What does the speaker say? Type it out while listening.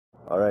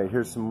Alright,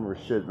 here's some more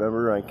shit.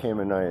 Remember I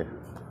came and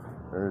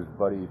his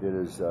buddy did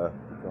his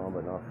Gone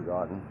But Not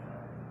Forgotten.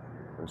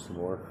 There's some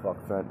more. Fuck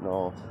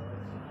fentanyl.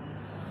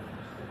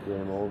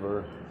 Game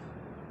over.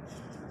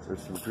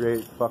 There's some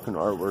great fucking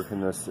artwork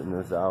in this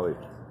alley.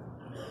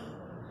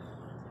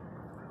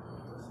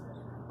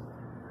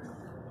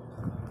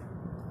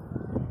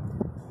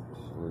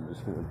 So we're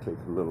just gonna take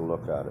a little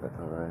look at it,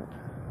 alright.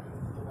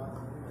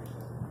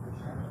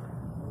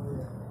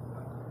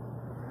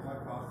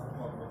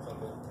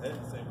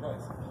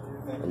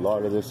 A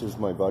lot of this is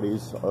my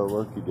buddy's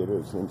artwork. He did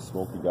it. His name's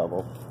Smokey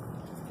Devil.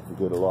 He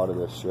did a lot of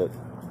this shit.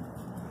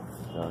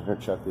 Here,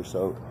 check this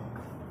out.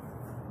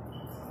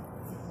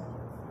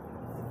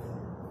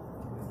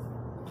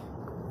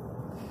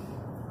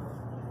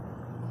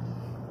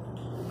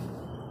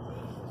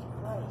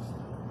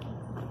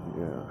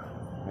 Yeah.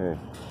 Hey.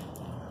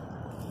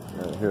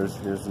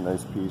 Here's a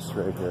nice piece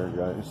right here,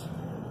 guys.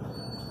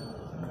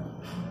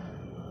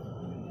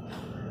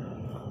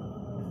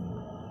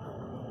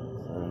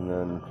 And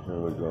then here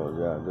we go.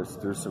 Yeah,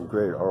 there's some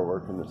great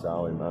artwork in this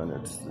alley, man.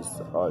 It's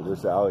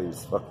this alley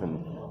is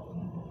fucking.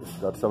 It's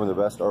got some of the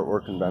best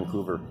artwork in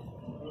Vancouver,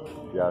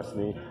 if you ask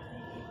me.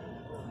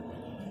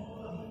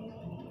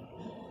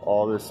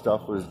 All this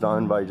stuff was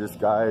done by just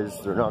guys.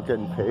 They're not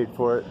getting paid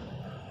for it.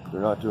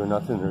 They're not doing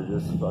nothing. They're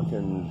just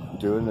fucking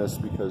doing this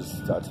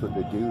because that's what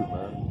they do,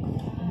 man.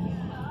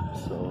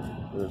 So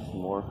there's some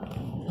more.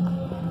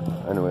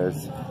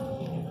 Anyways,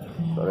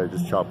 thought I'd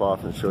just chop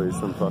off and show you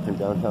some fucking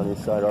downtown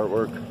east side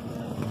artwork.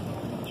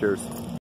 Cheers.